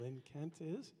Lynn Kent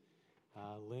is.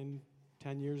 Lynn,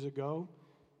 10 years ago,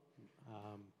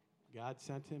 God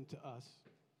sent him to us,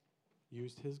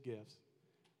 used his gifts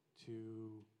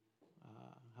to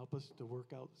help us to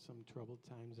work out some troubled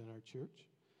times in our church.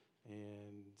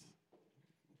 And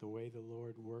the way the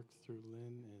Lord worked through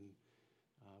Lynn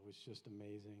was just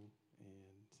amazing.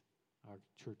 And our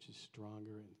church is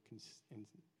stronger and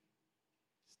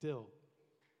still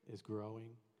is growing.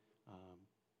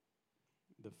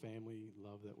 The family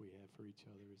love that we have for each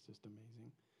other is just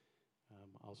amazing.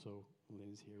 Also,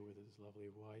 Lynn's here with his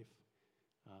lovely wife,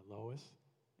 Lois,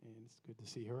 and it's good to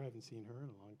see her. I haven't seen her in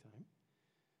a long time.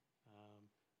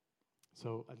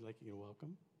 So I'd like you to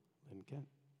welcome Lynn Kent.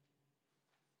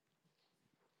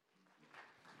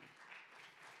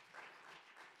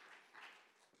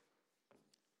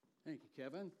 Thank you,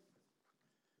 Kevin.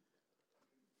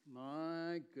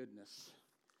 My goodness.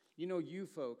 You know, you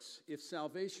folks, if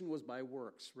salvation was by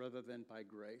works rather than by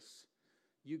grace,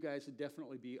 you guys would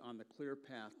definitely be on the clear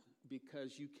path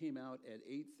because you came out at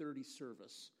 8:30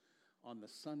 service on the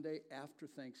Sunday after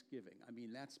Thanksgiving. I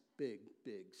mean, that's big,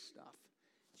 big stuff.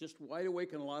 Just wide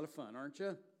awake and a lot of fun, aren't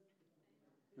you?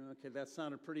 Okay, that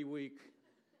sounded pretty weak.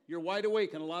 You're wide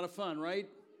awake and a lot of fun, right?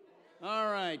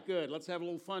 All right, good. Let's have a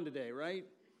little fun today, right?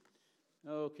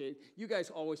 Okay. You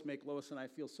guys always make Lois and I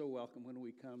feel so welcome when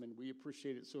we come, and we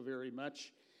appreciate it so very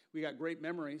much. We got great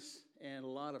memories and a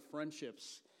lot of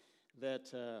friendships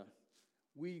that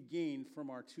we gained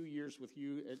from our 2 years with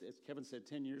you. As Kevin said,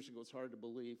 10 years ago, it's hard to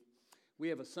believe. We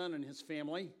have a son and his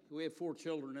family. We have 4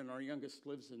 children, and our youngest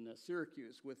lives in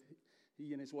Syracuse with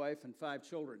he and his wife and 5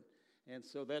 children. And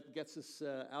so that gets us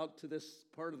out to this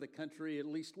part of the country at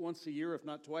least once a year, if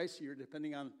not twice a year,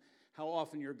 depending on how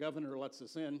often your governor lets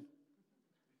us in.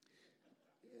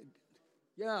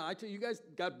 Yeah, I tell you, you guys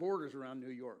got borders around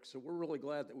New York, so we're really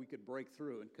glad that we could break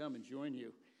through and come and join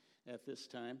you at this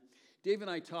time. Dave and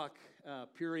I talk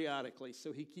periodically,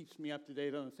 so he keeps me up to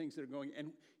date on the things that are going.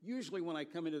 And usually when I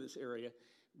come into this area,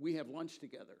 we have lunch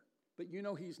together. But you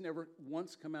know he's never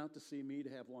once come out to see me to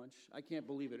have lunch. I can't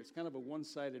believe it. It's kind of a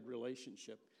one-sided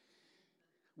relationship.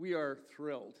 We are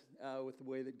thrilled with the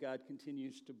way that God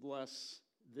continues to bless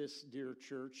this dear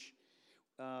church.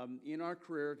 In our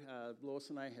career, Lois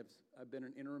and I have been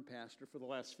an interim pastor for the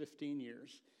last 15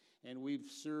 years, and we've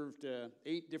served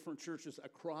 8 different churches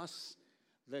across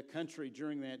the country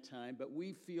during that time, but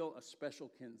we feel a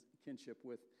special kinship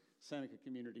with Seneca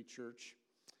Community Church.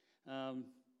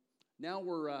 Now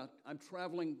I'm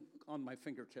traveling on my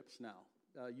fingertips now,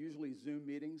 usually Zoom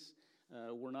meetings.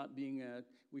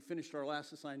 We finished our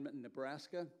last assignment in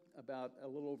Nebraska about a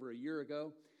little over a year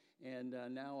ago. And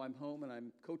now I'm home and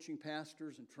I'm coaching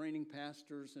pastors and training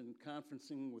pastors and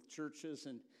conferencing with churches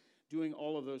and doing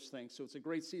all of those things. So it's a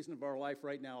great season of our life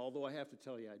right now, although I have to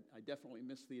tell you, I definitely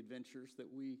miss the adventures that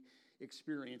we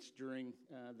experienced during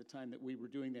the time that we were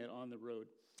doing that on the road.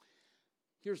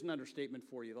 Here's an understatement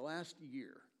for you. The last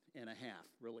year and a half,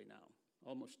 really now,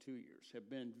 almost 2 years, have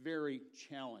been very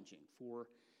challenging for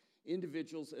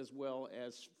individuals as well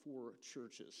as for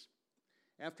churches.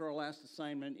 After our last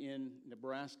assignment in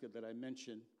Nebraska that I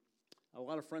mentioned, a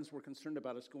lot of friends were concerned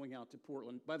about us going out to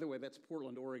Portland. By the way, that's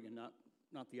Portland, Oregon,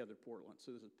 not the other Portland.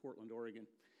 So this is Portland, Oregon,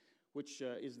 which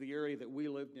is the area that we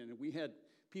lived in. And we had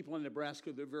people in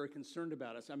Nebraska that were very concerned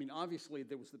about us. I mean, obviously,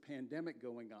 there was the pandemic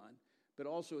going on, but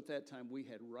also at that time, we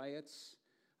had riots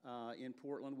in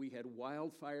Portland. We had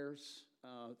wildfires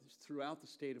throughout the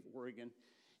state of Oregon.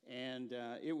 And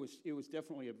it was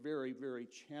definitely a very, very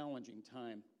challenging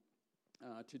time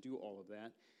to do all of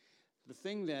that. The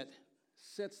thing that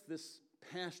sets this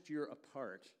past year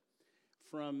apart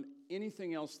from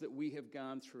anything else that we have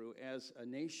gone through as a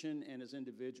nation and as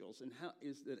individuals, and how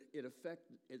is that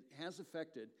it has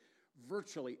affected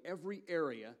virtually every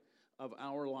area of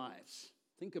our lives.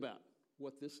 Think about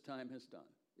what this time has done.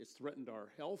 It's threatened our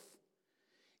health.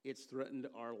 It's threatened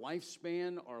our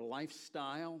lifespan, our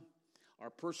lifestyle,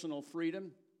 our personal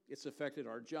freedom. It's affected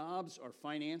our jobs, our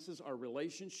finances, our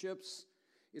relationships.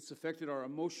 It's affected our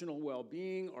emotional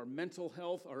well-being, our mental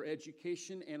health, our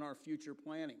education, and our future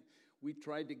planning. We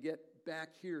tried to get back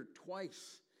here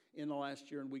twice in the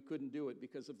last year, and we couldn't do it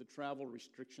because of the travel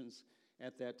restrictions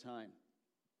at that time.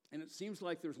 And it seems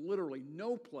like there's literally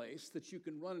no place that you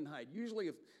can run and hide. Usually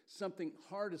if something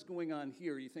hard is going on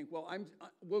here, you think, well,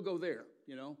 we'll go there,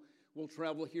 We'll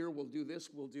travel here, we'll do this,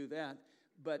 we'll do that.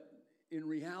 But in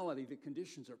reality, the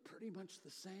conditions are pretty much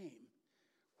the same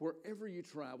wherever you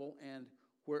travel and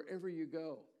wherever you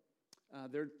go.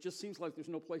 There just seems like there's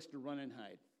no place to run and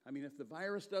hide. I mean, if the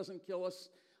virus doesn't kill us,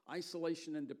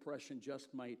 isolation and depression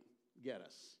just might get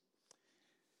us.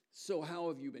 So how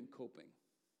have you been coping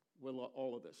with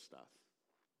all of this stuff?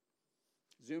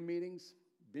 Zoom meetings,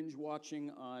 binge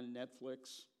watching on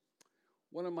Netflix.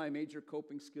 One of my major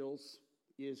coping skills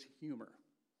is humor.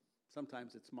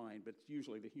 Sometimes it's mine, but it's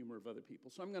usually the humor of other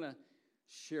people. So I'm going to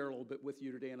share a little bit with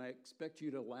you today, and I expect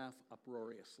you to laugh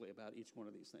uproariously about each one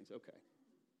of these things. Okay,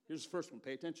 here's the first one.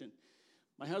 Pay attention.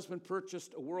 My husband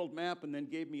purchased a world map and then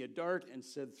gave me a dart and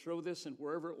said, throw this, and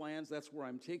wherever it lands, that's where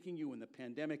I'm taking you when the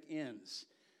pandemic ends.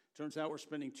 Turns out we're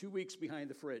spending 2 weeks behind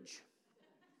the fridge.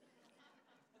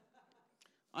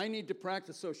 I need to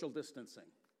practice social distancing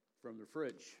from the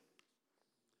fridge.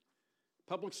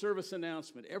 Public service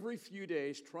announcement. Every few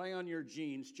days, try on your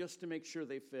jeans just to make sure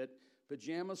they fit.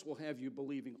 Pajamas will have you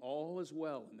believing all is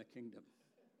well in the kingdom.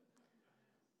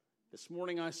 This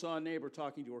morning, I saw a neighbor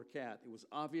talking to her cat. It was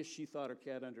obvious she thought her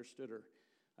cat understood her.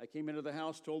 I came into the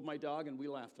house, told my dog, and we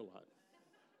laughed a lot.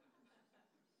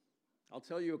 I'll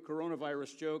tell you a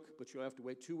coronavirus joke, but you'll have to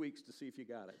wait 2 weeks to see if you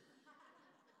got it.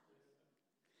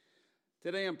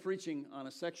 Today I'm preaching on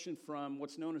a section from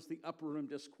what's known as the Upper Room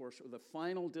Discourse, or the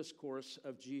final discourse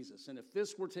of Jesus. And if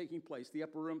this were taking place, the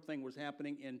Upper Room thing was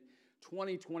happening in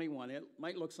 2021, it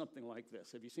might look something like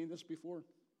this. Have you seen this before?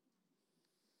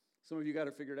 Some of you got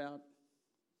it figured out?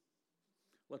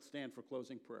 Let's stand for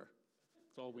closing prayer.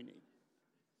 That's all we need.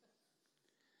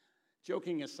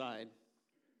 Joking aside,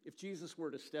 if Jesus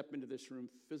were to step into this room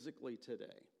physically today,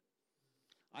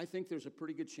 I think there's a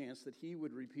pretty good chance that he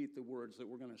would repeat the words that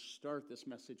we're going to start this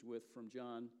message with from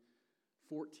John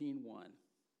 14:1.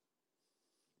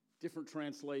 Different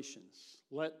translations.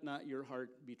 Let not your heart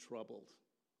be troubled.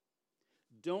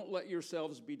 Don't let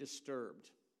yourselves be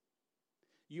disturbed.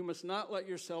 You must not let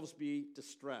yourselves be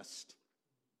distressed.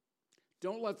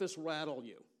 Don't let this rattle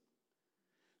you.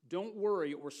 Don't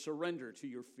worry or surrender to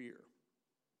your fear.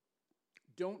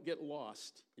 Don't get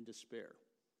lost in despair.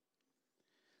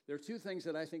 There are two things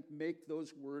that I think make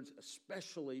those words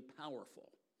especially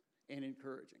powerful and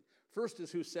encouraging. First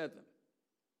is who said them.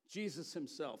 Jesus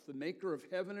himself, the maker of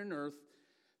heaven and earth,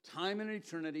 time and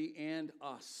eternity, and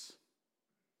us.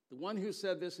 The one who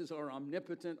said this is our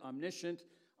omnipotent, omniscient,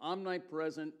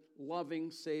 omnipresent, loving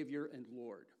Savior and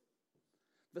Lord.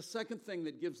 The second thing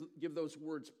that give those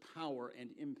words power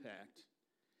and impact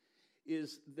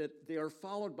is that they are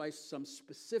followed by some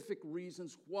specific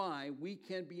reasons why we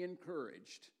can be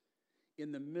encouraged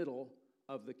in the middle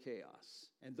of the chaos.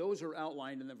 And those are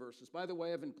outlined in the verses. By the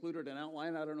way, I've included an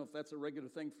outline. I don't know if that's a regular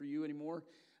thing for you anymore,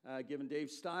 given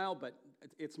Dave's style, but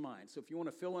it's mine. So if you want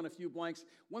to fill in a few blanks,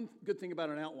 one good thing about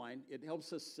an outline, it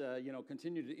helps us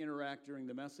continue to interact during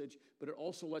the message, but it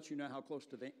also lets you know how close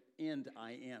to the end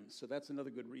I am. So that's another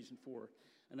good reason for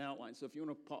an outline. So if you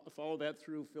want to follow that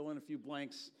through, fill in a few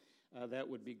blanks, that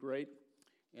would be great.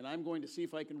 And I'm going to see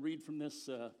if I can read from this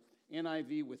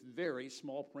NIV with very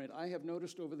small print. I have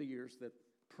noticed over the years that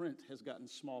print has gotten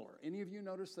smaller. Any of you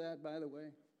notice that, by the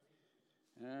way?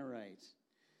 All right.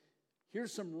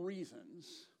 Here's some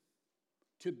reasons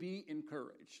to be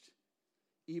encouraged,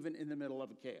 even in the middle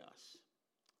of a chaos.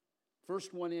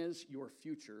 First one is your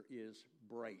future is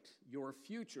bright. Your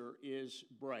future is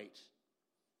bright.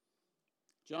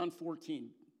 John 14,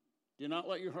 do not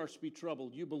let your hearts be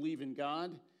troubled. You believe in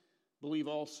God, believe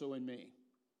also in me.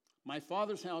 My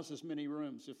Father's house has many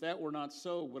rooms. If that were not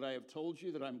so, would I have told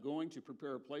you that I'm going to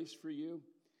prepare a place for you?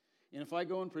 And if I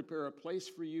go and prepare a place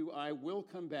for you, I will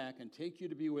come back and take you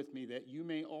to be with me, that you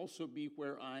may also be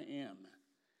where I am.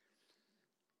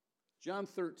 John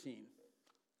 13,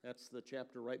 that's the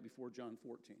chapter right before John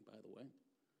 14, by the way.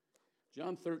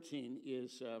 John 13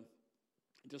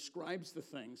 describes the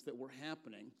things that were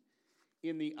happening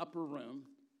in the upper room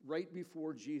right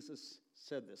before Jesus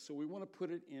said this. So we want to put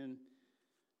it in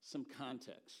some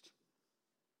context.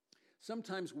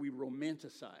 Sometimes we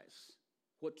romanticize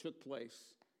what took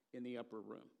place in the upper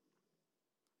room.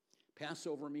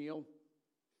 Passover meal,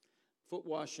 foot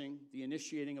washing, the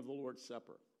initiating of the Lord's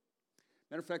Supper.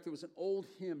 Matter of fact, there was an old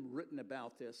hymn written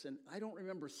about this, and I don't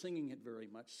remember singing it very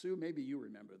much. Sue, maybe you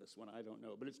remember this one, I don't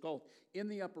know. But it's called In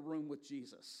the Upper Room with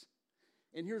Jesus.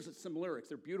 And here's some lyrics.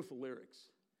 They're beautiful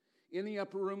lyrics. In the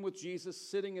upper room with Jesus,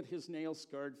 sitting at his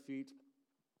nail-scarred feet.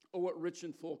 Oh, what rich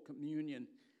and full communion,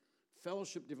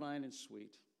 fellowship divine and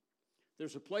sweet.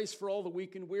 There's a place for all the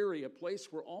weak and weary, a place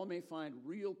where all may find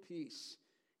real peace.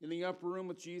 In the upper room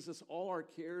with Jesus, all our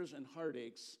cares and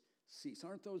heartaches cease.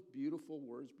 Aren't those beautiful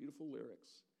words, beautiful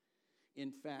lyrics?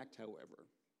 In fact, however,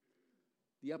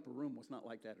 the upper room was not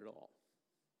like that at all.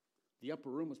 The upper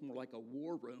room was more like a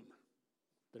war room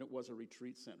than it was a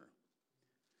retreat center.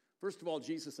 First of all,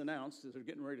 Jesus announced, as they're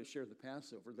getting ready to share the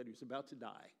Passover, that he was about to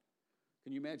die.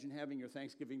 Can you imagine having your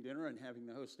Thanksgiving dinner and having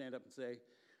the host stand up and say,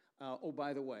 oh,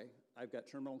 by the way, I've got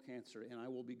terminal cancer and I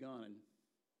will be gone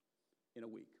in a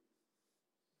week.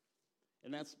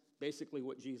 And that's basically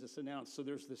what Jesus announced. So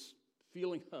there's this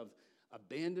feeling of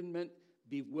abandonment,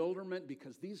 bewilderment,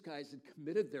 because these guys had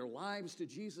committed their lives to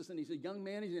Jesus, and he's a young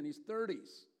man, he's in his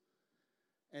 30s.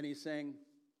 And he's saying,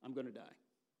 I'm going to die.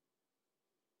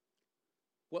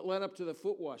 What led up to the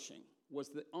foot washing was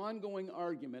the ongoing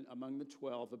argument among the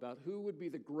 12 about who would be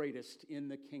the greatest in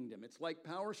the kingdom. It's like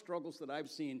power struggles that I've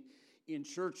seen in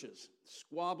churches,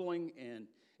 squabbling and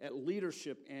at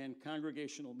leadership and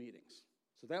congregational meetings.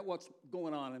 So that's what's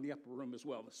going on in the upper room as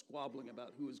well, the squabbling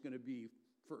about who is going to be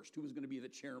first, who is going to be the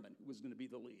chairman, who is going to be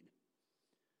the lead.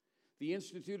 The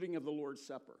instituting of the Lord's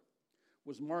Supper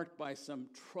was marked by some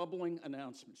troubling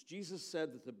announcements. Jesus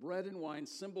said that the bread and wine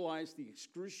symbolized the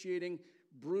excruciating,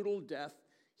 brutal death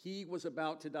he was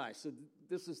about to die. So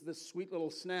this is this sweet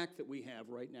little snack that we have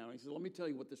right now. He said, let me tell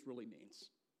you what this really means.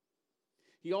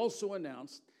 He also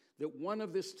announced that one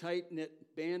of this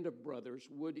tight-knit band of brothers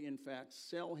would, in fact,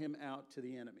 sell him out to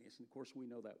the enemies. And, of course, we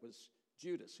know that was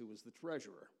Judas, who was the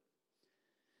treasurer.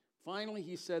 Finally,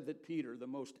 he said that Peter, the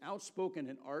most outspoken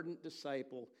and ardent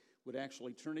disciple, would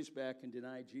actually turn his back and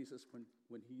deny Jesus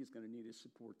when he is going to need his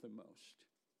support the most.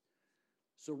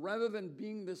 So rather than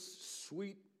being this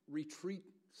sweet retreat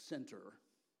center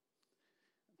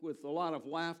with a lot of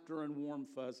laughter and warm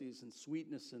fuzzies and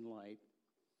sweetness and light,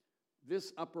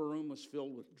 this upper room was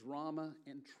filled with drama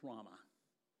and trauma.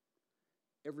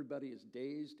 Everybody is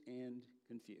dazed and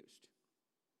confused.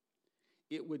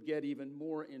 It would get even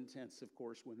more intense, of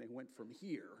course, when they went from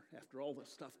here, after all the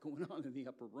stuff going on in the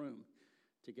upper room,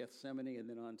 to Gethsemane and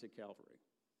then on to Calvary.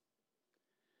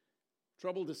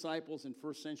 Troubled disciples in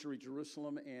first century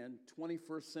Jerusalem and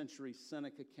 21st century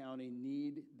Seneca County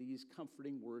need these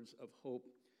comforting words of hope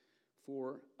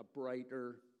for a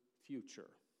brighter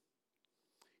future.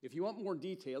 If you want more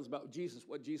details about Jesus,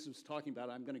 what Jesus was talking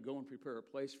about, I'm going to go and prepare a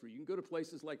place for you. You can go to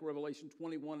places like Revelation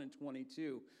 21 and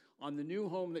 22 on the new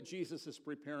home that Jesus is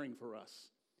preparing for us.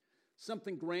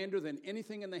 Something grander than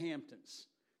anything in the Hamptons,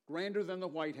 grander than the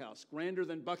White House, grander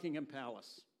than Buckingham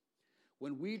Palace.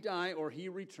 When we die or he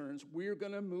returns, we're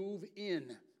going to move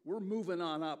in. We're moving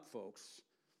on up, folks,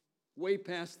 way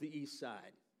past the east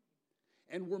side.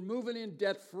 And we're moving in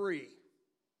debt-free.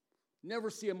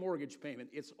 Never see a mortgage payment.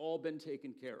 It's all been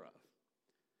taken care of.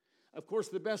 Of course,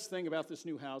 the best thing about this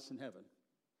new house in heaven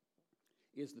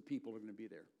is the people are going to be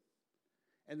there.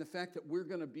 And the fact that we're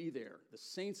going to be there, the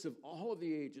saints of all of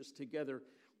the ages together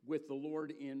with the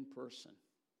Lord in person.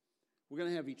 We're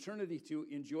going to have eternity to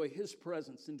enjoy his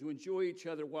presence and to enjoy each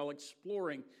other while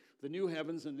exploring the new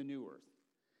heavens and the new earth.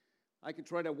 I could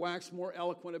try to wax more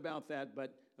eloquent about that,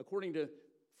 but according to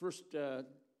 1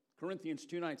 Corinthians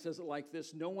 2:9 says it like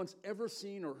this: no one's ever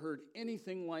seen or heard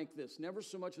anything like this, never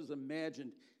so much as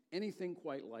imagined anything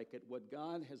quite like it, what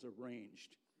God has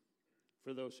arranged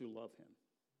for those who love him.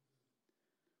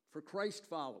 For Christ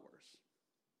followers,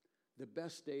 the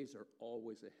best days are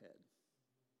always ahead.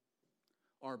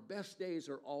 Our best days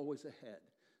are always ahead.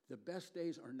 The best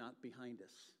days are not behind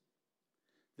us.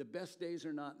 The best days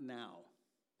are not now.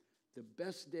 The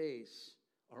best days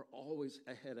are always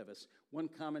ahead of us. One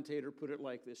commentator put it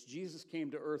like this: Jesus came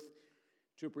to earth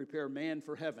to prepare man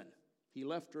for heaven. He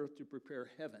left earth to prepare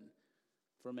heaven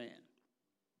for man.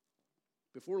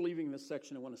 Before leaving this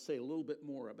section, I want to say a little bit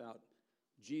more about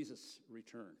Jesus'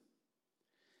 return.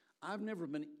 I've never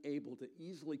been able to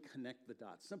easily connect the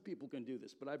dots. Some people can do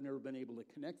this, but I've never been able to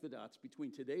connect the dots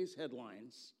between today's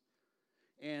headlines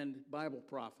and Bible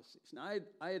prophecies. Now,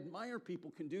 I admire people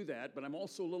who can do that, but I'm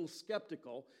also a little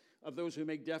skeptical of those who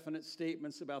make definite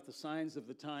statements about the signs of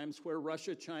the times, where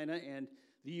Russia, China, and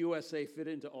the USA fit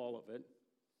into all of it.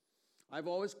 I've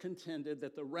always contended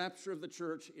that the rapture of the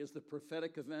church is the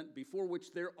prophetic event before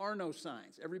which there are no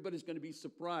signs. Everybody's going to be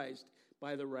surprised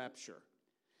by the rapture.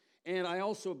 And I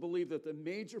also believe that the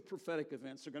major prophetic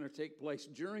events are going to take place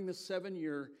during the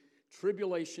 7-year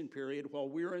tribulation period while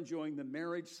we're enjoying the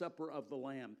marriage supper of the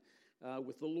Lamb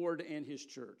with the Lord and his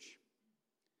church.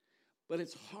 But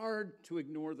it's hard to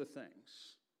ignore the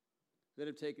things that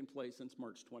have taken place since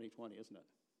March 2020, isn't it?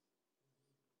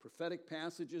 Prophetic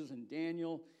passages in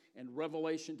Daniel and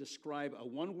Revelation describe a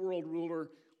one-world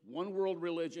ruler, one-world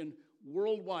religion,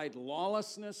 worldwide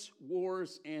lawlessness,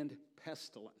 wars, and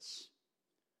pestilence.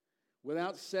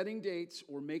 Without setting dates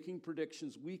or making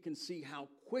predictions, we can see how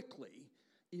quickly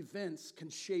events can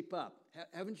shape up.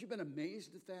 Haven't you been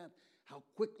amazed at that? How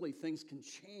quickly things can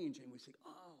change, and we say,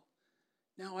 oh,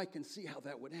 now I can see how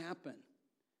that would happen.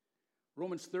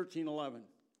 Romans 13:11.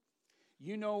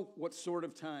 You know what sort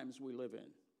of times we live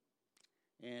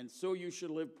in, and so you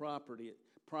should live properly.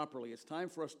 It's time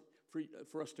for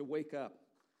us to wake up.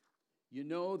 You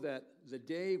know that the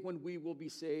day when we will be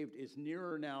saved is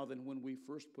nearer now than when we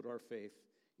first put our faith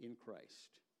in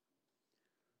Christ.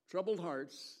 Troubled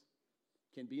hearts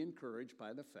can be encouraged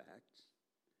by the fact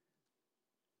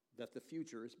that the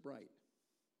future is bright.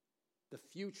 The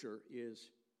future is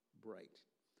bright.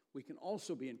 We can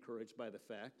also be encouraged by the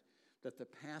fact that the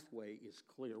pathway is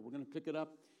clear. We're going to pick it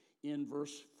up in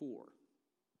verse 4.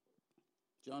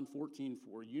 John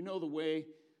 14:4. You know the way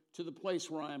to the place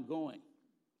where I am going.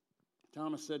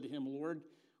 Thomas said to him, Lord,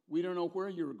 we don't know where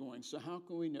you are going, so how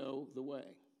can we know the way?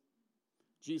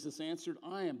 Jesus answered,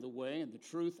 I am the way and the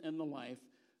truth and the life.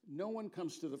 No one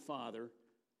comes to the Father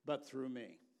but through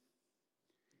me.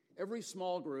 Every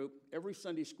small group, every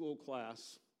Sunday school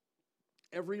class,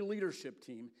 every leadership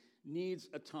team needs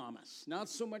a Thomas. Not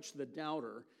so much the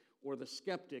doubter or the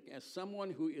skeptic as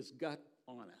someone who is gut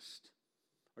honest.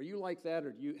 Are you like that,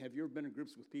 or have you ever been in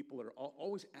groups with people that are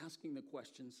always asking the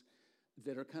questions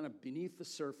that are kind of beneath the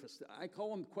surface? I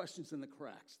call them questions in the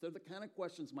cracks. They're the kind of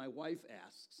questions my wife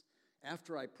asks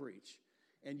after I preach.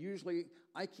 And usually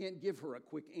I can't give her a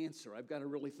quick answer. I've got to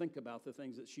really think about the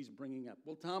things that she's bringing up.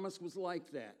 Well, Thomas was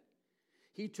like that.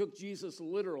 He took Jesus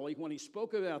literally when he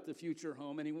spoke about the future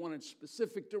home, and he wanted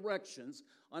specific directions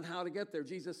on how to get there.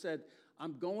 Jesus said,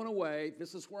 I'm going away.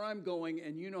 This is where I'm going,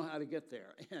 and you know how to get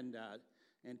there.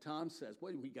 And Tom says,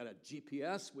 well, we got a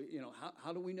GPS.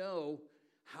 How do we know?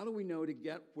 How do we know to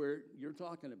get where you're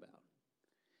talking about?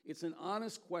 It's an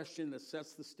honest question that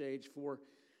sets the stage for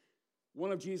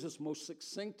one of Jesus' most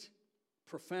succinct,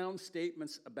 profound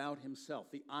statements about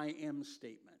himself, the I am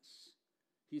statements.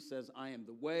 He says, I am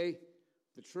the way,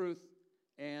 the truth,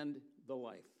 and the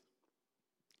life.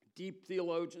 Deep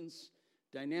theologians,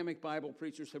 dynamic Bible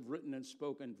preachers have written and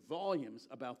spoken volumes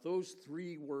about those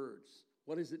three words.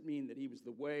 What does it mean that he was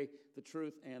the way, the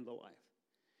truth, and the life?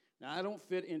 Now, I don't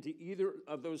fit into either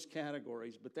of those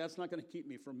categories, but that's not going to keep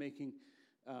me from making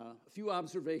a few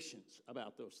observations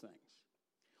about those things.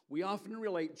 We often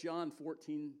relate John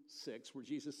 14:6, where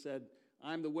Jesus said,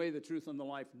 I'm the way, the truth, and the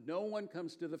life. No one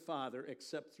comes to the Father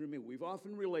except through me. We've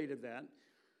often related that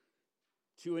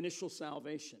to initial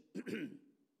salvation.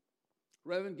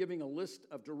 Rather than giving a list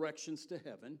of directions to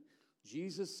heaven,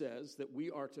 Jesus says that we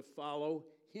are to follow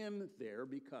him there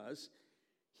because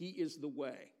he is the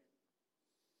way.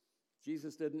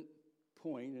 Jesus didn't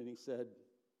point and he said,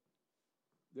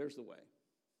 there's the way.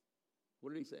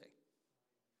 What did he say?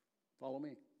 Follow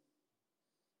me.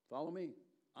 Follow me.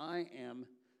 I am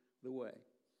the way.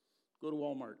 Go to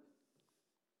Walmart.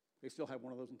 They still have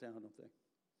one of those in town, don't they?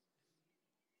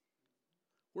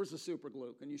 Where's the super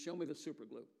glue? Can you show me the super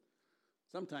glue?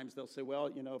 Sometimes they'll say, well,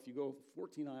 if you go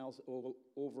 14 aisles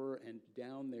over and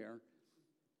down there,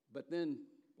 but then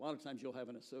a lot of times you'll have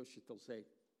an associate, they'll say,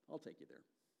 I'll take you there.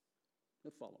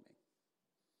 They'll follow me.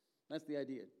 That's the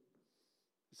idea.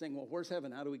 He's saying, well, where's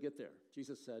heaven? How do we get there?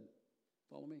 Jesus said,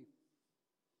 follow me.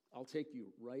 I'll take you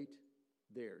right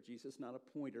there. Jesus is not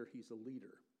a pointer, he's a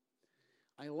leader.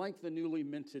 I like the newly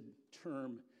minted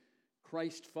term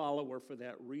Christ follower for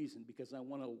that reason, because I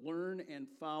want to learn and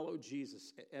follow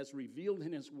Jesus as revealed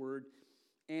in his word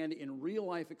and in real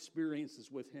life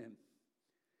experiences with him.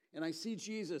 And I see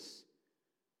Jesus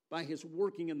by his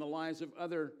working in the lives of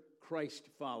other Christ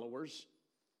followers,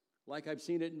 like I've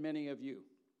seen it in many of you.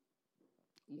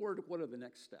 Lord, what are the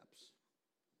next steps?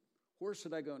 Where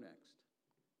should I go next?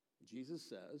 Jesus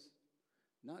says,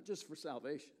 not just for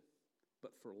salvation,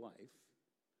 but for life,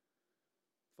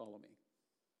 follow me.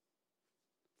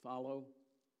 Follow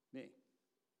me.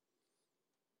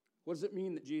 What does it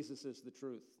mean that Jesus is the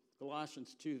truth?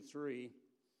 Colossians 2:3,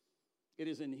 it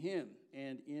is in him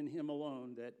and in him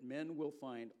alone that men will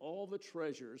find all the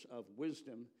treasures of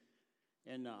wisdom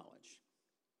and knowledge.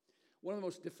 One of the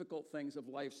most difficult things of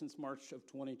life since March of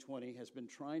 2020 has been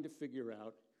trying to figure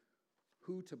out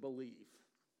who to believe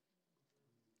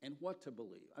and what to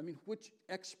believe. I mean, which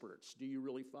experts do you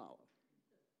really follow?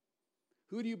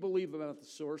 Who do you believe about the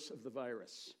source of the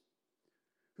virus?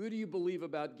 Who do you believe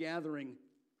about gathering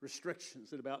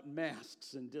restrictions and about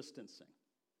masks and distancing?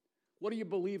 What do you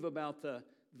believe about the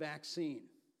vaccine?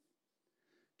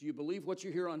 Do you believe what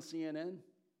you hear on CNN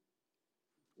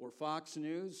or Fox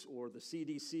News or the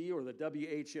CDC or the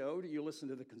WHO? Do you listen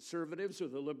to the conservatives or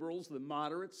the liberals, the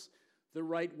moderates, the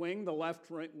right wing, the left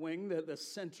wing, the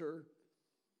center?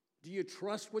 Do you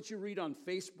trust what you read on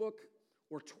Facebook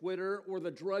or Twitter or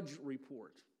the Drudge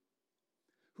Report?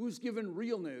 Who's giving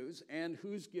real news and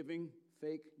who's giving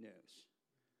fake news?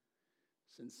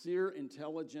 Sincere,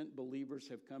 intelligent believers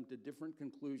have come to different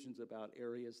conclusions about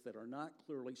areas that are not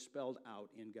clearly spelled out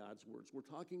in God's words. We're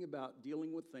talking about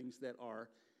dealing with things that are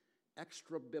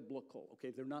extra biblical.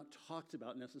 Okay, they're not talked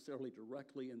about necessarily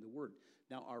directly in the Word.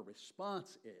 Now, our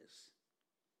response is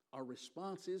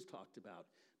talked about,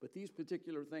 but these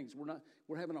particular things,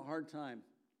 we're having a hard time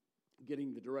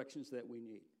getting the directions that we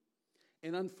need.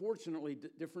 And unfortunately,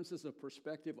 differences of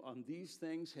perspective on these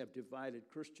things have divided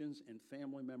Christians and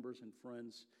family members and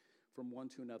friends from one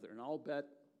to another. And I'll bet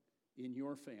in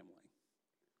your family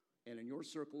and in your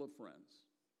circle of friends,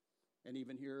 and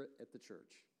even here at the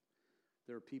church,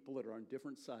 there are people that are on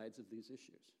different sides of these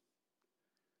issues.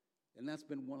 And that's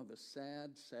been one of the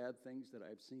sad, sad things that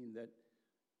I've seen, that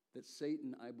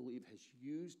Satan, I believe, has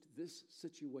used this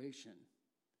situation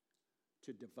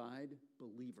to divide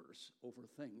believers over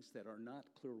things that are not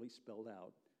clearly spelled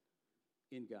out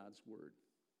in God's Word.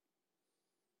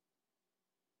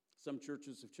 Some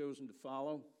churches have chosen to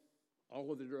follow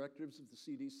all of the directives of the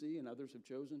CDC, and others have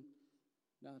chosen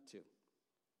not to.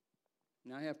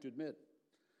 Now, I have to admit,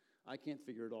 I can't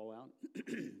figure it all out,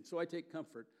 so I take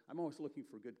comfort. I'm always looking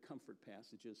for good comfort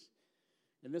passages,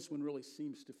 and this one really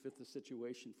seems to fit the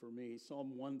situation for me.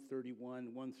 Psalm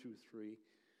 131, 1 through 3.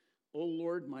 O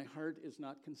Lord, my heart is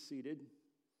not conceited.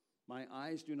 My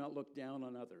eyes do not look down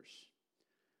on others.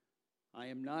 I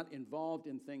am not involved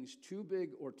in things too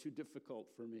big or too difficult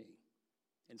for me.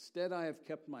 Instead, I have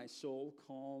kept my soul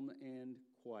calm and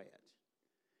quiet.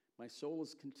 My soul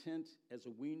is content as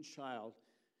a weaned child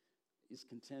is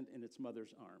content in its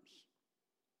mother's arms.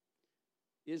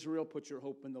 Israel, put your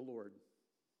hope in the Lord,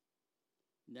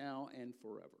 now and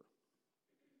forever.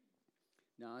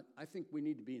 Now, I think we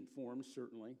need to be informed,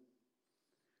 certainly,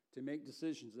 to make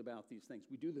decisions about these things.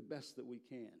 We do the best that we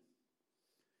can.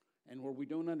 And where we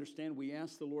don't understand, we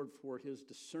ask the Lord for His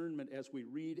discernment as we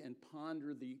read and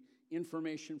ponder the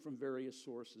information from various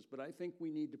sources. But I think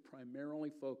we need to primarily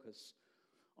focus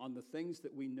on the things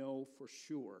that we know for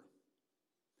sure,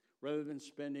 rather than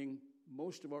spending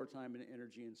most of our time and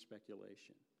energy in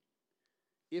speculation.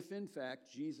 If, in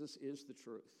fact, Jesus is the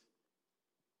truth,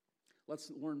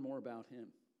 let's learn more about Him.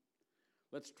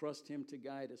 Let's trust Him to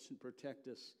guide us and protect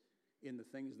us in the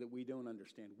things that we don't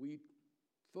understand. We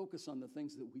focus on the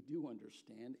things that we do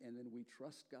understand, and then we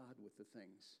trust God with the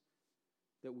things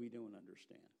that we don't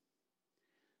understand.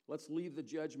 Let's leave the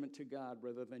judgment to God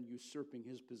rather than usurping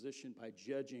His position by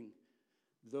judging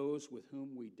those with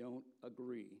whom we don't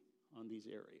agree on these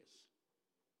areas.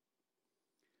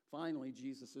 Finally,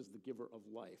 Jesus is the giver of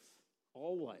life,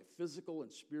 all life, physical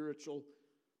and spiritual,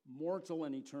 mortal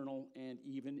and eternal, and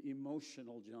even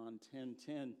emotional. John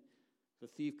 10:10. The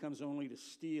thief comes only to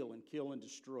steal and kill and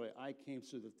destroy. I came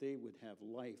so that they would have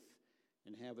life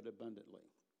and have it abundantly.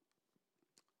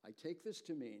 I take this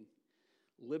to mean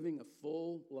living a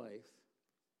full life,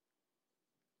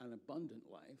 an abundant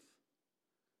life,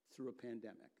 through a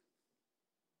pandemic.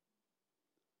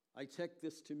 I take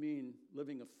this to mean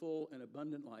living a full and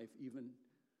abundant life even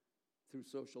through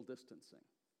social distancing.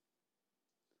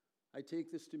 I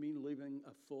take this to mean living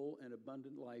a full and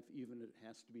abundant life even if it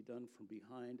has to be done from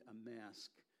behind a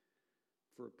mask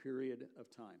for a period of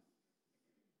time.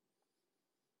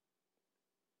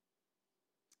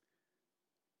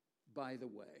 By the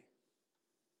way,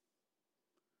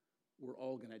 we're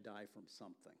all going to die from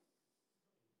something.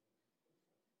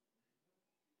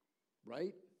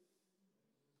 Right?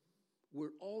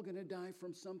 We're all going to die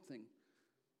from something.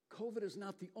 COVID is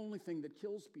not the only thing that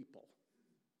kills people.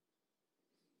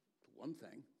 It's one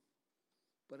thing,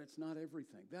 but it's not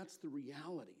everything. That's the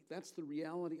reality. That's the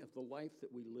reality of the life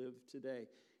that we live today.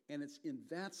 And it's in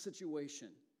that situation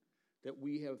that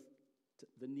we have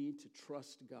the need to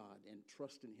trust God and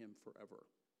trust in Him forever.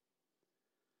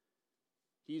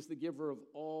 He's the giver of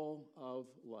all of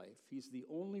life. He's the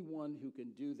only one who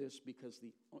can do this because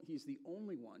He's the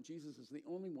only one, Jesus is the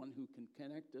only one who can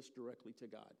connect us directly to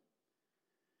God.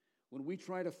 When we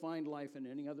try to find life in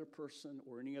any other person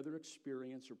or any other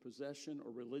experience or possession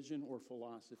or religion or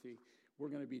philosophy, we're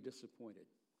going to be disappointed.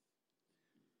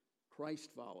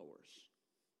 Christ followers,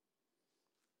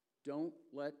 don't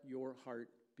let your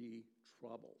heart be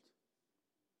troubled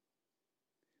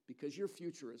because your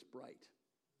future is bright.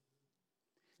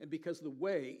 And because the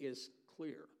way is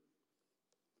clear.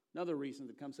 Another reason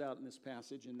that comes out in this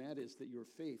passage, and that is that your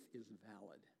faith is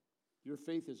valid. Your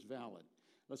faith is valid.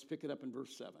 Let's pick it up in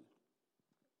verse 7.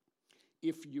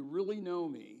 If you really know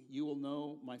me, you will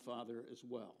know my Father as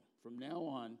well. From now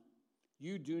on,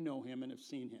 you do know Him and have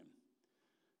seen Him.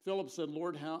 Philip said,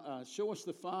 Lord, show us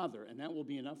the Father, and that will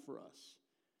be enough for us.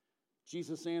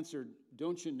 Jesus answered,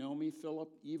 don't you know me, Philip,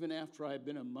 even after I have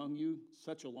been among you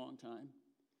such a long time?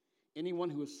 Anyone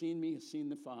who has seen me has seen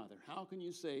the Father. How can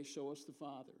you say, show us the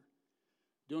Father?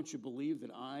 Don't you believe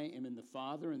that I am in the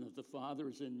Father and that the Father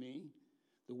is in me?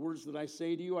 The words that I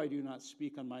say to you, I do not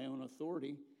speak on my own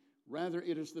authority. Rather,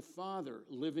 it is the Father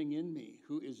living in me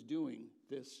who is doing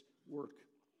this work.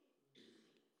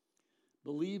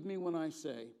 Believe me when I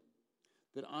say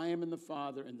that I am in the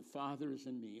Father and the Father is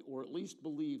in me, or at least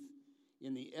believe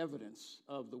in the evidence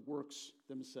of the works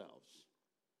themselves.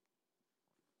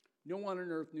 No one on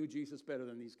earth knew Jesus better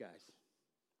than these guys.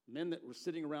 Men that were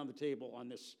sitting around the table on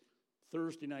this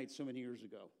Thursday night so many years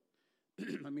ago.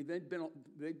 I mean, they'd been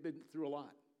through a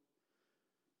lot.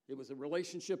 It was a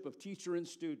relationship of teacher and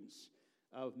students,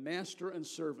 of master and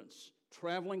servants,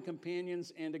 traveling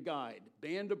companions and a guide,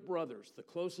 band of brothers, the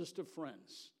closest of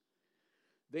friends.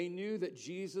 They knew that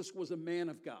Jesus was a man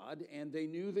of God, and they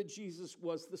knew that Jesus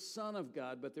was the Son of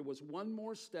God, but there was one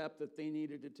more step that they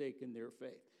needed to take in their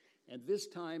faith. And this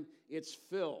time, it's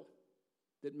Phil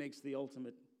that makes the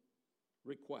ultimate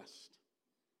request.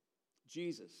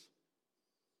 Jesus,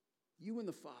 you and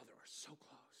the Father are so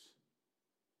close.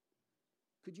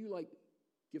 Could you,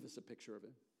 give us a picture of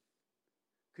him?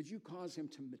 Could you cause him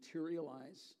to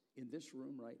materialize in this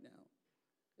room right now?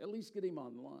 At least get him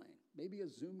online. Maybe a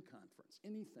Zoom conference,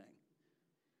 anything.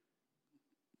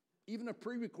 Even a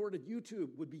pre-recorded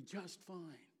YouTube would be just fine.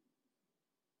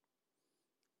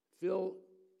 Phil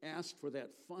asked for that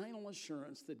final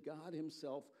assurance that God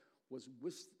himself was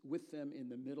with them in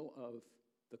the middle of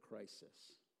the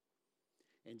crisis.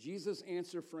 And Jesus'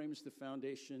 answer frames the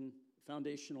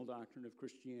foundational doctrine of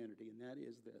Christianity, and that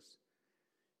is this: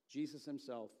 Jesus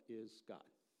himself is God.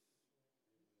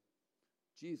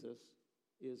 Jesus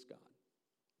is God.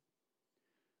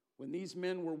 When these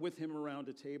men were with him around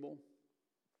a table,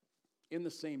 in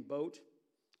the same boat,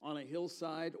 on a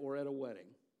hillside, or at a wedding,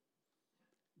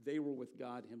 they were with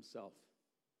God himself.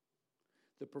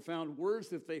 The profound words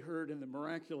that they heard and the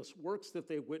miraculous works that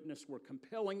they witnessed were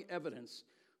compelling evidence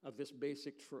of this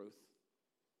basic truth.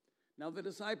 Now, the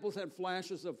disciples had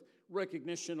flashes of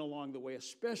recognition along the way,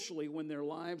 especially when their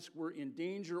lives were in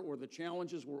danger or the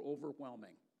challenges were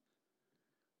overwhelming.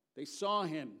 They saw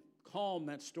him calm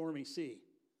that stormy sea.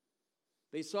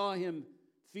 They saw him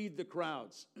feed the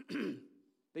crowds.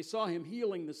 They saw him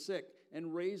healing the sick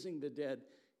and raising the dead.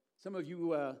 Some of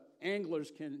you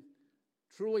anglers can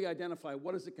truly identify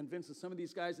what is it convinces some of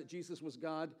these guys that Jesus was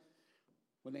God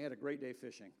when they had a great day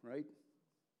fishing, right?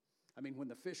 I mean, when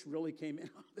the fish really came in,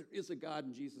 there is a God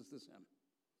and Jesus is him.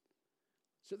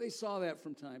 So they saw that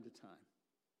from time to time.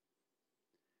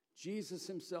 Jesus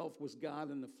himself was God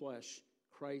in the flesh.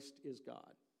 Christ is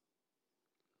God.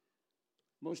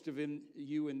 Most of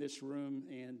you in this room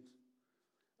and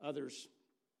others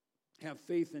have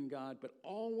faith in God, but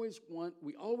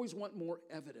we always want more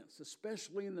evidence,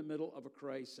 especially in the middle of a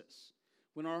crisis,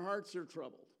 when our hearts are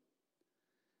troubled.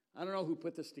 I don't know who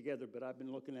put this together, but I've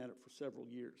been looking at it for several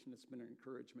years, and it's been an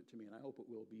encouragement to me, and I hope it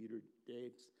will be today.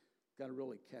 It's got a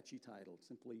really catchy title,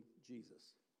 simply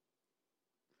Jesus.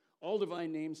 All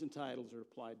divine names and titles are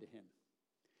applied to him.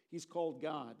 He's called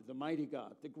God, the mighty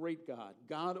God, the great God,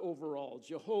 God over all,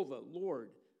 Jehovah,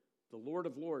 Lord, the Lord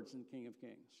of lords and King of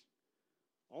kings.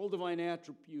 All divine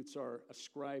attributes are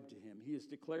ascribed to him. He is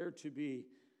declared to be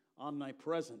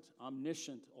omnipresent,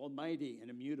 omniscient, almighty, and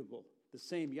immutable, the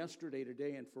same yesterday,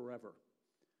 today, and forever.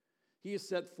 He is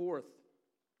set forth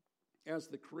as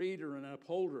the creator and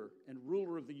upholder and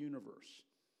ruler of the universe.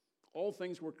 All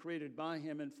things were created by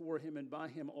him and for him, and by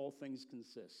him all things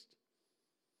consist.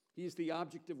 He is the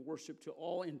object of worship to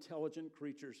all intelligent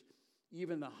creatures,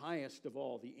 even the highest of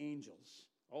all, the angels.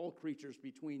 All creatures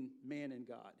between man and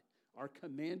God are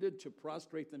commanded to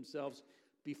prostrate themselves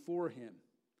before him.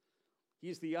 He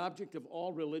is the object of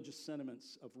all religious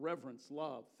sentiments of reverence,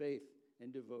 love, faith,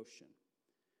 and devotion.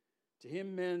 To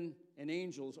him, men and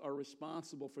angels are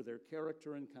responsible for their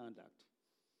character and conduct.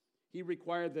 He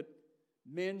required that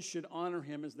men should honor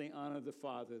him as they honor the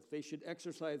Father, that they should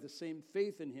exercise the same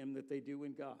faith in him that they do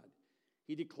in God.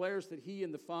 He declares that he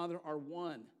and the Father are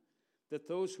one, that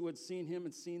those who had seen him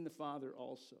had seen the Father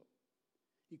also.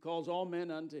 He calls all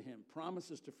men unto him,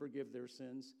 promises to forgive their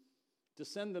sins, to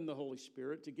send them the Holy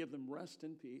Spirit, to give them rest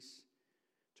and peace,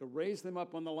 to raise them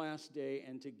up on the last day,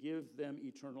 and to give them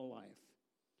eternal life.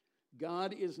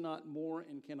 God is not more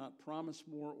and cannot promise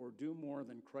more or do more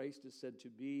than Christ is said to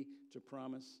be, to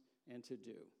promise, and to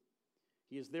do.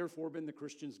 He has therefore been the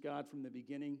Christian's God from the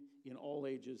beginning, in all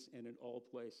ages and in all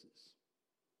places.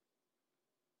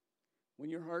 When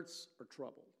your hearts are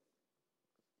troubled,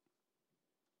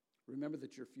 remember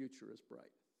that your future is bright,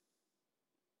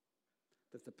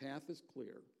 that the path is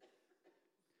clear,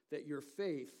 that your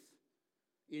faith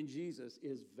in Jesus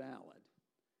is valid,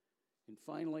 and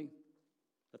finally,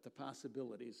 that the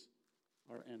possibilities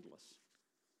are endless.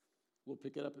 We'll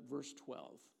pick it up at verse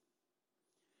 12.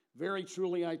 Very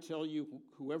truly, I tell you,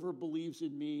 whoever believes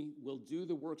in me will do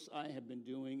the works I have been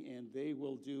doing, and they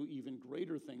will do even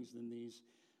greater things than these,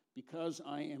 because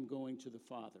I am going to the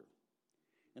Father.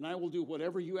 And I will do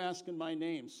whatever you ask in my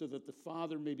name, so that the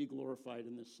Father may be glorified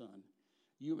in the Son.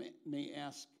 You may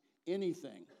ask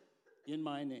anything in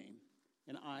my name,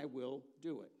 and I will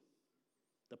do it.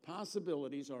 The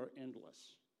possibilities are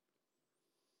endless.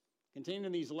 Contained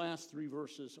in these last three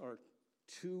verses are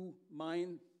two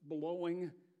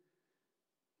mind-blowing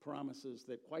promises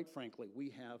that, quite frankly, we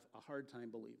have a hard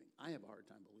time believing. I have a hard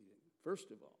time believing.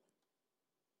 First of all,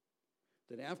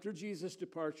 that after Jesus'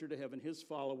 departure to heaven, his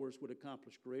followers would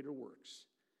accomplish greater works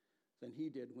than he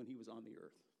did when he was on the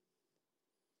earth.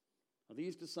 Now,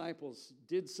 these disciples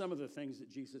did some of the things that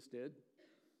Jesus did: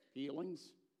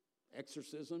 healings,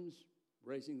 exorcisms,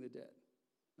 raising the dead.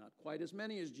 Not quite as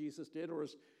many as Jesus did or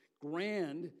as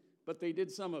grand, but they did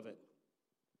some of it.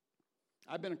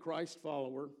 I've been a Christ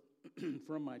follower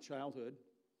from my childhood,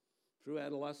 through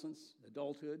adolescence,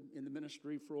 adulthood, in the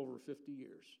ministry for over 50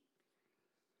 years.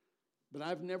 But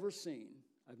I've never seen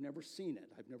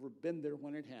it. I've never been there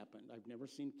when it happened. I've never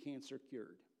seen cancer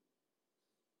cured.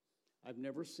 I've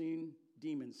never seen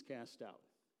demons cast out.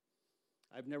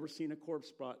 I've never seen a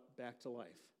corpse brought back to life.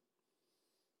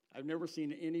 I've never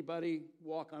seen anybody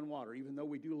walk on water, even though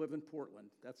we do live in Portland.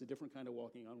 That's a different kind of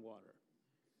walking on water.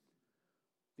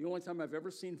 The only time I've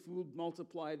ever seen food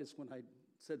multiplied is when I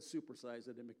said supersize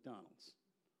it at McDonald's.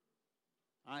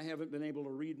 I haven't been able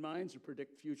to read minds or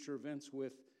predict future events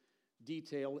with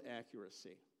detailed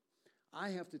accuracy. I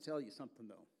have to tell you something,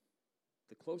 though.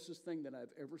 The closest thing that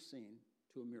I've ever seen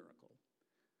to a miracle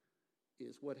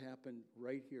is what happened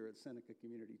right here at Seneca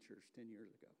Community Church 10 years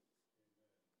ago.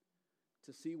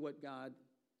 To see what God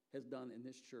has done in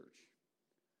this church,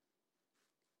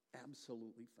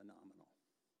 absolutely phenomenal.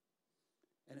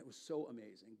 And it was so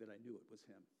amazing that I knew it was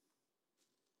him.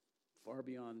 Far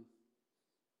beyond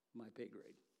my pay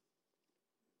grade.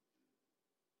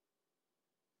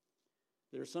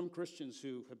 There are some Christians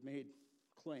who have made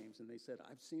claims and they said,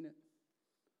 I've seen it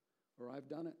or I've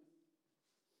done it.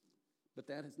 But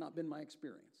that has not been my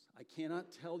experience. I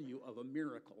cannot tell you of a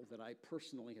miracle that I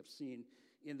personally have seen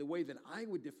in the way that I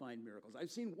would define miracles.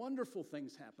 I've seen wonderful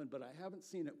things happen, but I haven't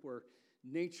seen it where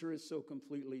nature is so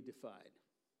completely defied.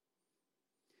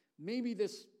 Maybe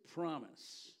this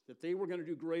promise that they were going to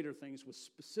do greater things was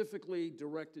specifically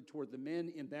directed toward the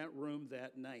men in that room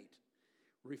that night,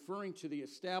 referring to the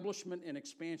establishment and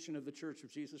expansion of the Church of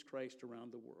Jesus Christ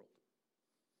around the world.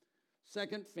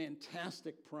 Second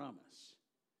fantastic promise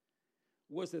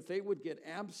was that they would get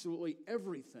absolutely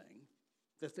everything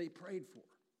that they prayed for.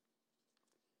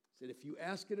 He said, if you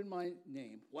ask it in my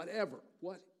name, whatever,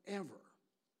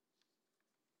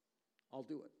 I'll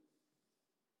do it.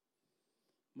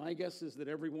 My guess is that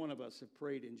every one of us have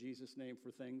prayed in Jesus' name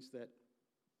for things that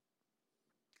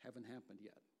haven't happened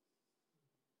yet.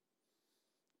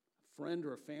 A friend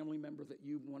or a family member that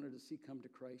you've wanted to see come to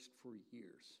Christ for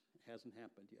years. It hasn't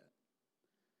happened yet.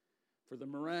 For the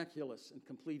miraculous and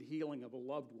complete healing of a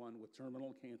loved one with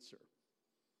terminal cancer.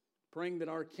 Praying that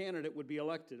our candidate would be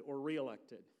elected or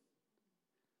reelected.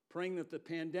 Praying that the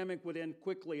pandemic would end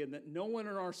quickly and that no one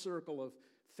in our circle of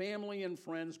family and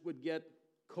friends would get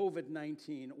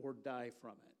COVID-19 or die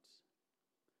from it.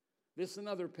 This and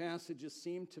other passages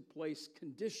seem to place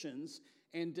conditions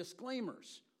and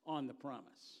disclaimers on the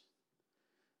promise.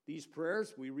 These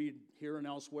prayers, we read here and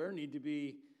elsewhere, need to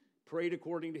be prayed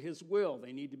according to his will.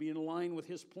 They need to be in line with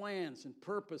his plans and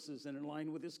purposes and in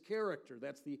line with his character.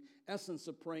 That's the essence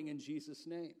of praying in Jesus'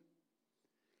 name.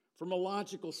 From a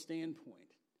logical standpoint,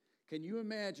 can you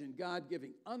imagine God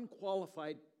giving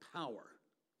unqualified power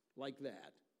like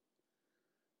that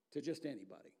to just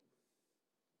anybody?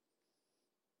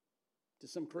 To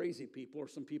some crazy people or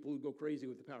some people who go crazy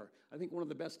with the power. I think one of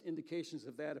the best indications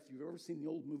of that, if you've ever seen the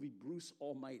old movie Bruce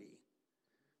Almighty,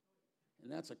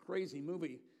 and that's a crazy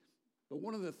movie, but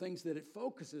one of the things that it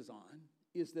focuses on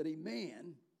is that a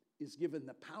man is given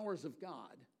the powers of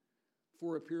God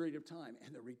for a period of time.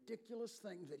 And the ridiculous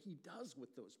thing that he does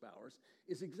with those powers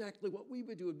is exactly what we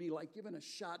would do. It would be like giving a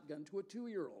shotgun to a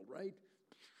 2-year-old, right?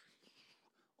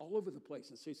 All over the place.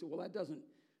 And so you say, well, that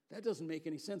doesn't make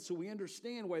any sense. So we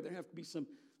understand why there have to be some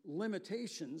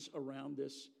limitations around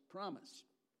this promise.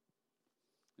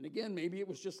 And again, maybe it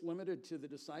was just limited to the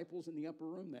disciples in the upper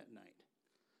room that night.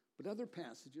 But other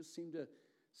passages seem to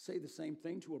say the same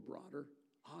thing to a broader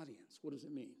audience. What does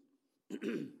it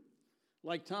mean?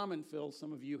 Like Tom and Phil,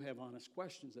 some of you have honest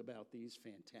questions about these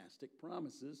fantastic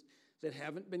promises that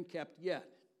haven't been kept yet.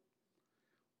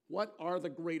 What are the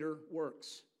greater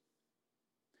works?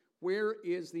 Where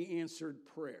is the answered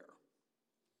prayer?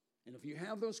 And if you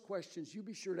have those questions, you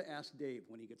be sure to ask Dave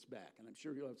when he gets back, and I'm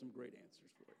sure he'll have some great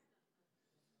answers for you.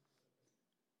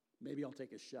 Maybe I'll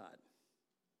take a shot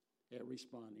at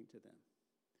responding to them.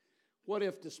 What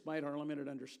if, despite our limited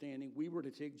understanding, we were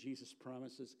to take Jesus'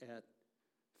 promises at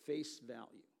face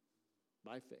value,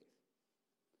 by faith?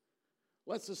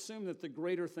 Let's assume that the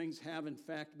greater things have, in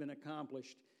fact, been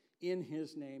accomplished in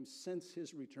his name since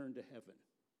his return to heaven.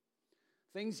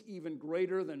 Things even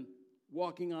greater than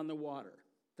walking on the water.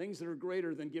 Things that are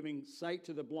greater than giving sight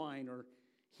to the blind or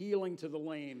healing to the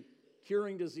lame,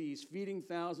 curing disease, feeding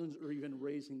thousands, or even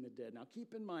raising the dead. Now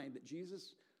keep in mind that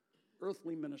Jesus'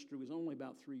 earthly ministry was only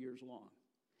about 3 years long,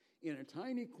 in a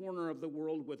tiny corner of the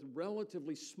world with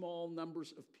relatively small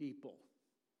numbers of people.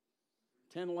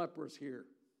 10 lepers here,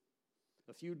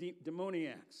 a few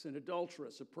demoniacs, an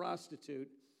adulteress, a prostitute,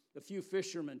 a few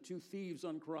fishermen, 2 thieves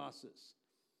on crosses.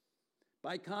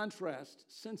 By contrast,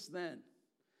 since then,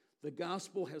 the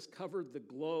gospel has covered the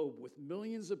globe with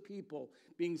millions of people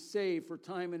being saved for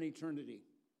time and eternity.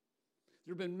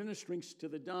 There have been ministerings to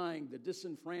the dying, the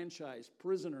disenfranchised,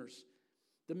 prisoners,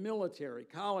 the military,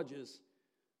 colleges,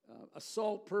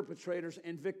 assault perpetrators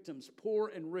and victims,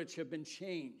 poor and rich, have been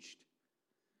changed.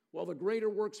 While the greater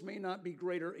works may not be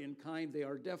greater in kind, they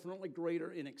are definitely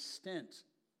greater in extent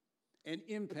and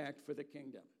impact for the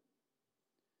kingdom.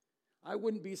 I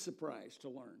wouldn't be surprised to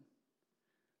learn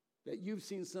that you've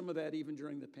seen some of that even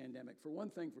during the pandemic. For one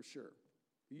thing, for sure.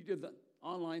 You did the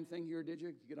online thing here, did you?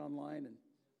 You get online, and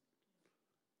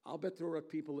I'll bet there were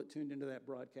people that tuned into that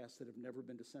broadcast that have never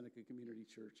been to Seneca Community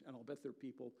Church, and I'll bet there are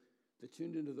people that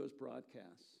tuned into those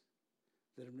broadcasts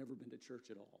that have never been to church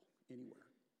at all, anywhere.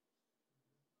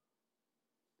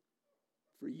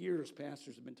 For years,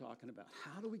 pastors have been talking about,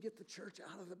 how do we get the church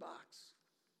out of the box?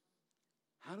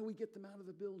 How do we get them out of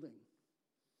the building?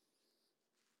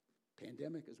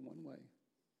 Pandemic is one way.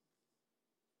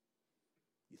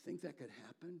 You think that could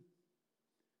happen?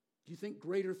 Do you think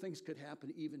greater things could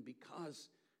happen even because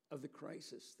of the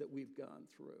crisis that we've gone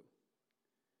through?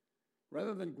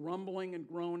 Rather than grumbling and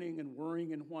groaning and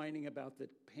worrying and whining about the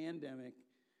pandemic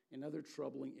and other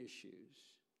troubling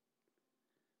issues,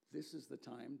 this is the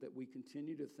time that we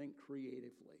continue to think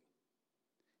creatively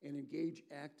and engage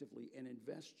actively and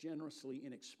invest generously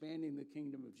in expanding the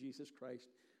kingdom of Jesus Christ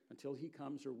until he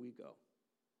comes or we go.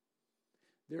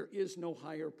 There is no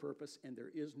higher purpose and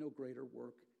there is no greater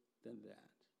work than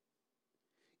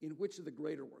that. In which of the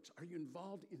greater works? Are you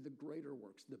involved in the greater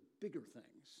works, the bigger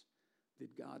things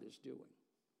that God is doing?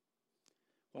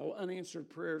 While unanswered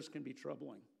prayers can be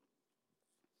troubling,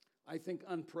 I think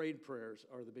unprayed prayers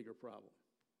are the bigger problem.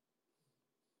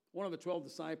 One of the 12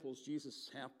 disciples, Jesus'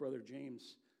 half-brother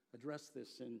James, addressed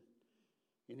this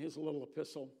in his little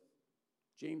epistle.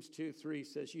 James 2:3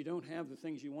 says, you don't have the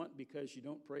things you want because you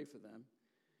don't pray for them.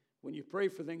 When you pray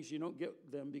for things, you don't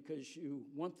get them because you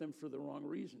want them for the wrong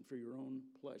reason, for your own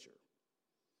pleasure.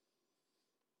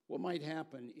 What might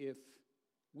happen if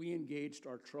we engaged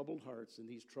our troubled hearts in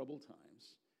these troubled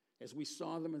times as we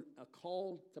saw them a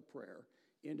call to prayer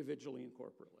individually and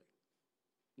corporately?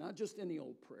 Not just any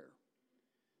old prayer,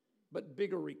 but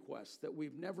bigger requests that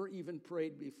we've never even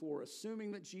prayed before,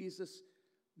 assuming that Jesus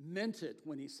meant it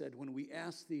when he said, when we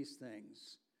ask these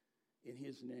things in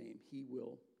his name, he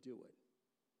will do it.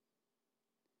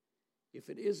 If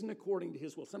it isn't according to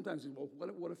his will, sometimes, well,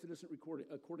 what if it isn't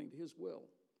according to his will?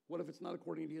 What if it's not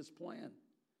according to his plan?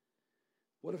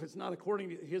 What if it's not according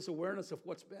to his awareness of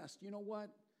what's best? You know what?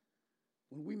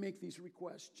 When we make these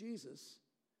requests, Jesus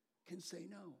can say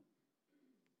no.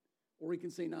 Or he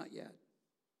can say not yet.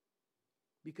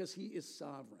 Because he is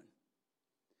sovereign.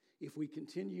 If we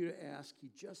continue to ask,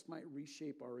 he just might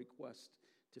reshape our request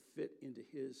to fit into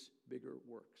his bigger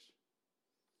works.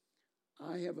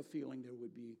 I have a feeling there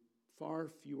would be far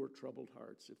fewer troubled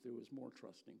hearts if there was more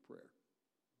trusting prayer,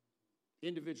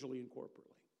 individually and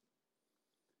corporately.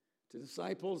 To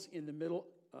disciples in the middle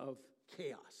of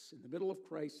chaos, in the middle of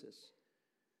crisis,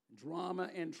 drama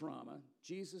and trauma,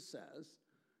 Jesus says,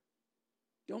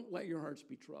 don't let your hearts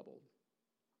be troubled,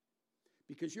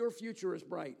 because your future is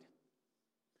bright,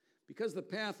 because the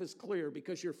path is clear,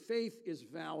 because your faith is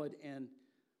valid, and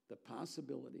the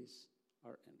possibilities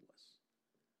are endless.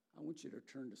 I want you to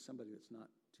turn to somebody that's not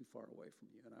too far away from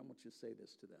you, and I want you to say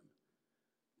this to them.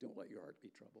 Don't let your heart be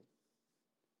troubled.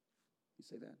 You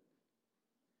say that?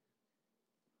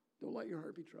 Don't let your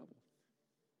heart be troubled.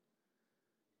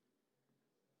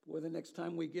 Boy, the next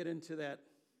time we get into that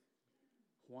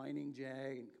whining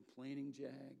jag and complaining jag,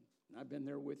 and I've been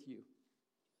there with you,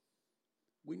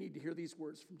 we need to hear these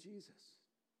words from Jesus.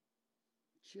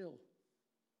 Chill.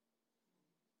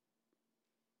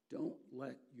 Don't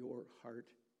let your heart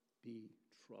be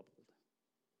troubled.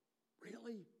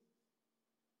 Really?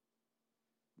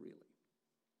 Really?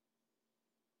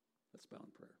 Let's bow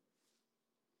in prayer.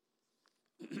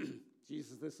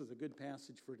 Jesus, this is a good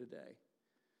passage for today.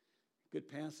 Good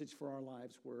passage for our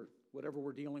lives where whatever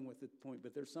we're dealing with at the point,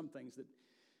 but there's some things that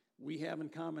we have in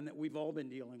common that we've all been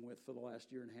dealing with for the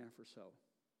last year and a half or so.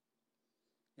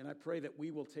 And I pray that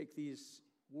we will take these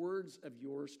words of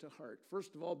yours to heart.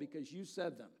 First of all, because you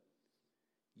said them.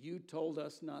 You told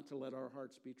us not to let our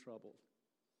hearts be troubled.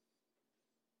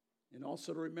 And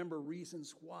also to remember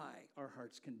reasons why our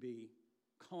hearts can be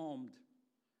calmed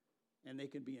and they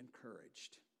can be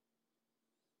encouraged.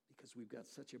 Because we've got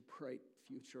such a bright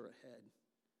future ahead.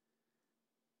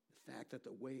 The fact that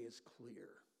the way is clear.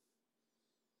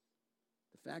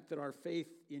 The fact that our faith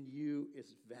in you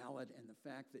is valid, and the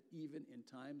fact that even in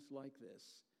times like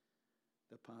this,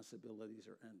 the possibilities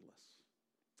are endless.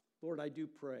 Lord, I do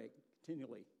pray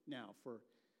continually now for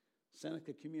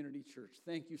Seneca Community Church.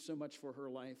 Thank you so much for her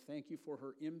life. Thank you for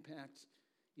her impact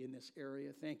in this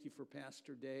area. Thank you for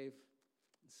Pastor Dave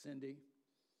and Cindy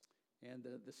and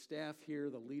the staff here,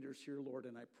 the leaders here, Lord,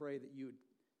 and I pray that you would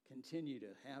continue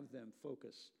to have them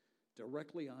focus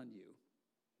directly on you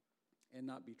and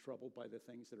not be troubled by the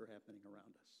things that are happening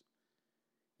around us.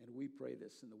 And we pray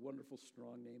this in the wonderful,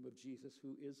 strong name of Jesus,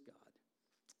 who is God.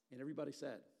 And everybody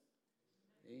said,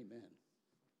 amen.